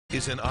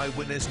Is an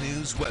Eyewitness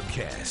News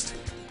webcast.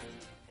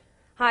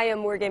 Hi, I'm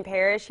Morgan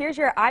Parrish. Here's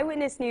your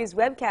Eyewitness News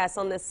webcast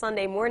on this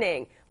Sunday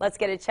morning. Let's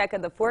get a check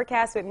of the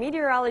forecast with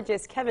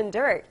meteorologist Kevin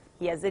Dirt.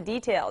 He has the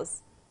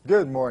details.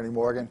 Good morning,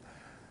 Morgan.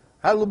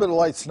 Had a little bit of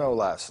light snow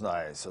last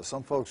night, so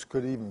some folks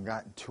could have even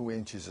gotten 2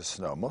 inches of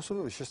snow. Most of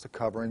it was just a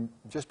covering.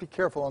 Just be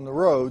careful on the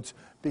roads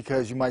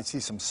because you might see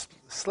some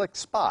slick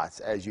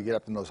spots as you get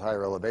up in those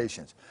higher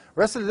elevations.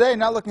 Rest of the day,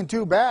 not looking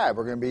too bad.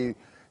 We're going to be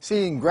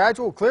seeing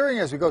gradual clearing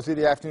as we go through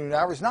the afternoon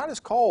hours. Not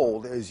as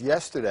cold as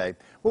yesterday.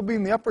 We'll be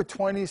in the upper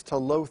 20s to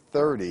low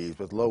 30s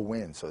with low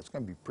winds, so it's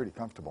going to be pretty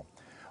comfortable.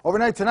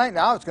 Overnight tonight,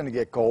 now it's going to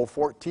get cold,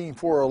 14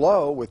 for a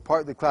low with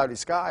partly cloudy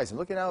skies. And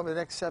looking out over the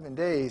next 7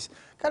 days,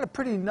 got a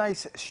pretty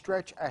nice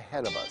stretch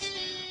ahead of us.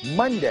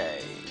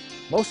 Monday,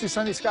 mostly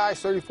sunny skies,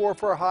 34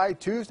 for a high.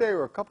 Tuesday,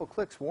 we're a couple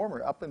clicks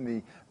warmer, up in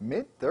the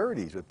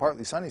mid-30s with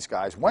partly sunny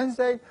skies.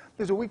 Wednesday,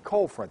 there's a weak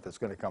cold front that's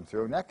going to come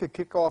through, and that could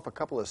kick off a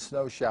couple of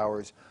snow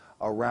showers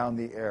around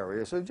the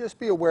area. So just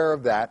be aware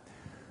of that.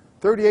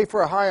 38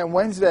 for a high on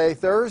Wednesday.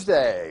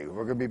 Thursday,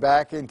 we're going to be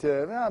back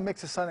into a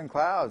mix of sun and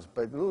clouds,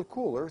 but a little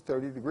cooler,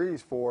 30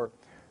 degrees for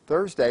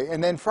Thursday.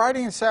 And then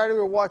Friday and Saturday,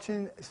 we're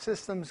watching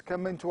systems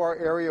come into our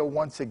area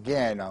once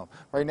again. Now,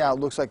 right now, it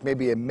looks like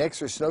maybe a mix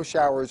or snow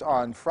showers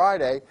on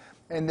Friday,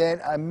 and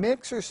then a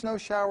mix or snow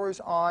showers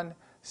on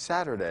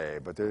Saturday.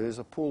 But there is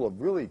a pool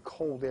of really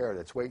cold air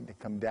that's waiting to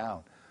come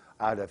down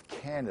out of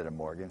Canada,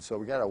 Morgan. So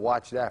we got to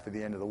watch that for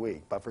the end of the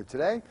week. But for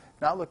today,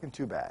 not looking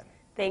too bad.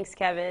 Thanks,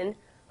 Kevin.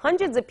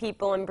 Hundreds of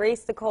people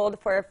embraced the cold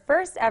for a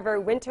first ever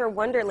winter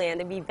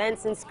wonderland of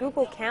events in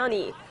Schuylkill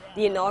County.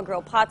 The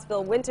inaugural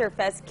Pottsville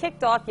Winterfest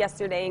kicked off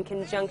yesterday in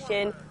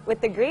conjunction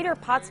with the Greater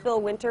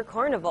Pottsville Winter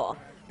Carnival.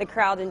 The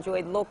crowd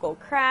enjoyed local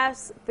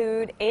crafts,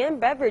 food, and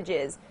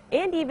beverages,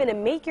 and even a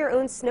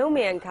make-your-own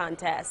snowman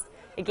contest.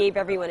 It gave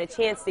everyone a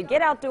chance to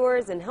get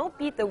outdoors and help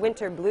beat the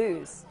winter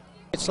blues.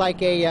 It's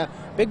like a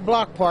big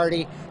block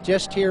party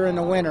just here in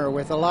the winter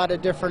with a lot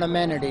of different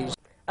amenities.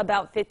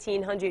 About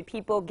 1,500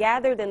 people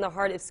gathered in the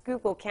heart of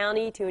Schuylkill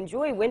County to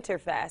enjoy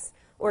Winterfest.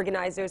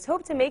 Organizers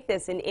hope to make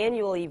this an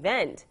annual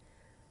event.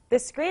 The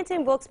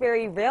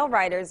Scranton-Wilkes-Barre Rail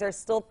Riders are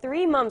still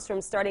 3 months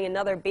from starting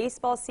another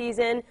baseball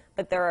season,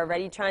 but they're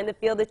already trying to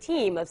field a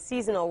team of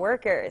seasonal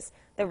workers.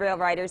 The Rail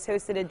Riders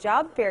hosted a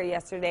job fair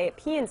yesterday at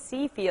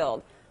PNC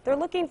Field. They're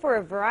looking for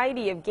a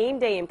variety of game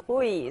day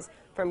employees,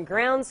 from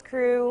grounds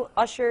crew,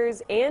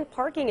 ushers, and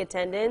parking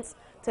attendants,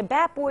 to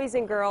bat boys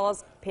and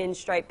girls,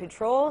 pinstripe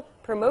patrol,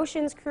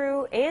 promotions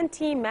crew, and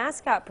team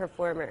mascot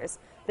performers.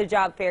 The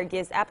job fair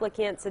gives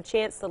applicants a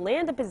chance to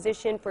land a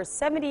position for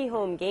 70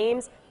 home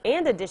games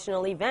and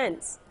additional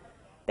events.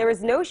 There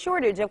is no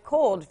shortage of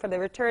cold for the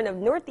return of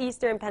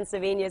Northeastern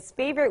Pennsylvania's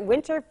favorite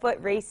winter foot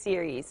race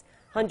series.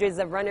 Hundreds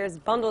of runners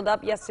bundled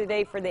up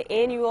yesterday for the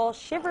annual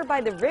Shiver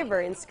by the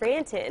River in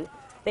Scranton.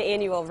 The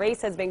annual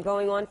race has been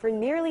going on for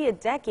nearly a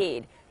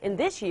decade, and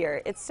this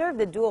year it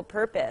served a dual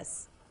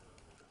purpose.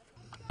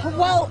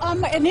 Well,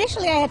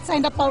 initially I had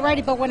signed up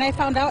already, but when I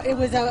found out it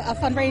was a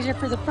fundraiser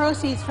for the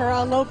proceeds for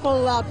a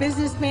local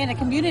businessman and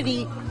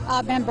community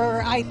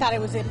member, I thought it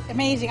was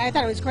amazing. I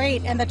thought it was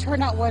great, and the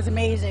turnout was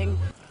amazing.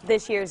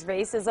 This year's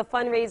race is a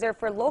fundraiser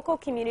for local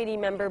community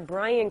member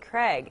Brian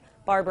Craig,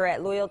 barber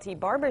at Loyalty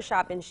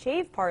Barbershop and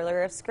Shave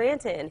Parlor of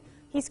Scranton.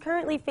 He's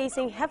currently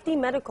facing hefty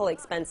medical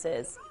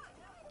expenses.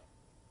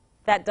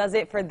 That does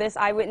it for this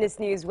Eyewitness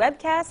News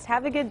webcast.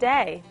 Have a good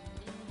day.